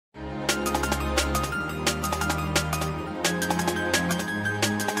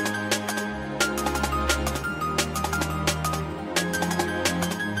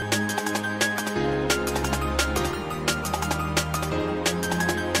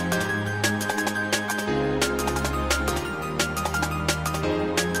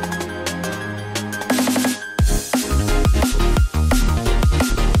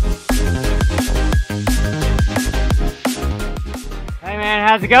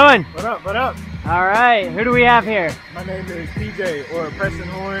going? What up, what up? All right, who do we have here? My name is PJ, or Preston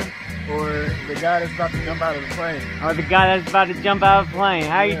Horn, or the guy that's about to jump out of the plane. Or the guy that's about to jump out of the plane.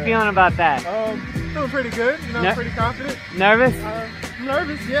 How are you feeling about that? Feeling pretty good, you know, pretty confident. Nervous? I'm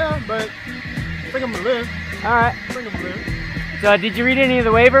nervous, yeah, but I think I'm gonna live. All right. I think I'm gonna live. So did you read any of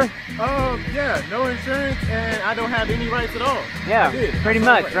the waiver? Yeah, no insurance, and I don't have any rights at all. Yeah, pretty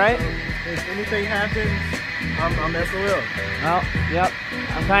much, right? If anything happens, I'm SOL. Well, yep,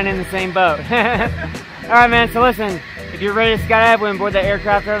 I'm kind of in the same boat. All right, man, so listen, if you're ready to skydive, we're on board that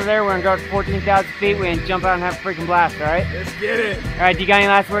aircraft over there. We're gonna go up to 14,000 feet. We're gonna jump out and have a freaking blast, all right? Let's get it. All right, do you got any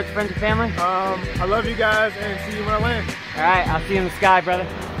last words for friends and family? I love you guys, and see you when I land. All right, I'll see you in the sky, brother.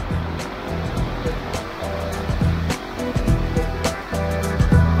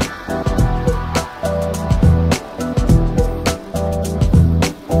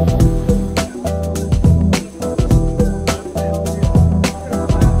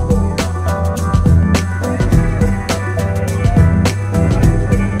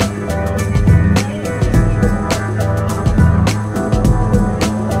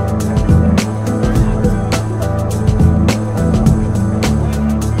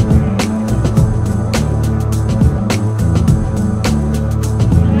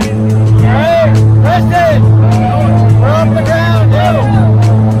 Preston! We're off the ground,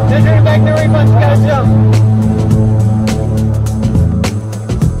 dude! Just hit back the refund, you gotta jump!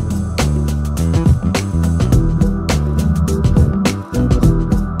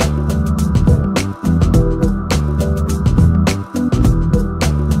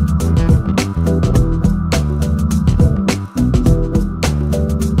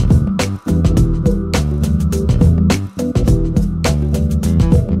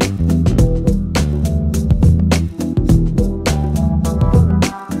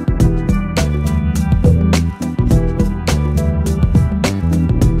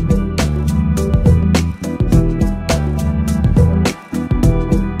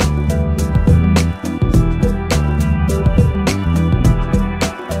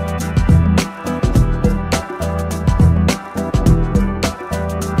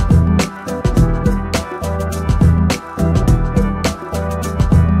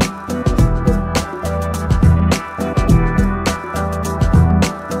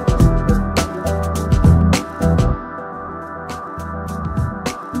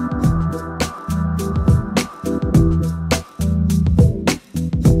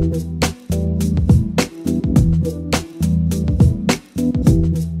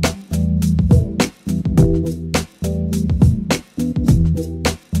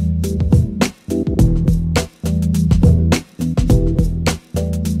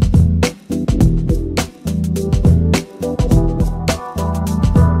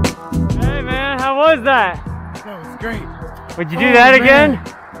 What was that? That was great. Would you do that again?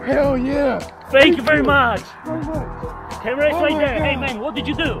 Hell yeah. Thank you very much. So much. Camera right there. God. Hey man, what did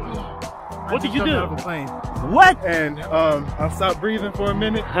you do? What did you do? Out of a plane. What? And I stopped breathing for a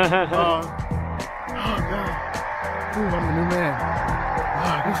minute. Oh God. Ooh, I'm the new man.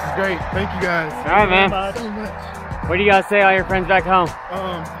 Oh, this is great. Thank you guys. All right, man. So much. What do you guys say all your friends back home?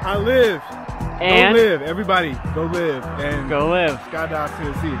 I live. And go live. Everybody, go live. And go live. Skydive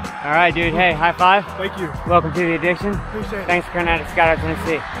Tennessee. All right, dude. Hey, high five. Thank you. Welcome to the addiction. Appreciate it. Thanks for coming out to Skydive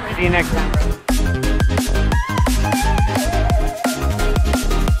Tennessee. See you next time.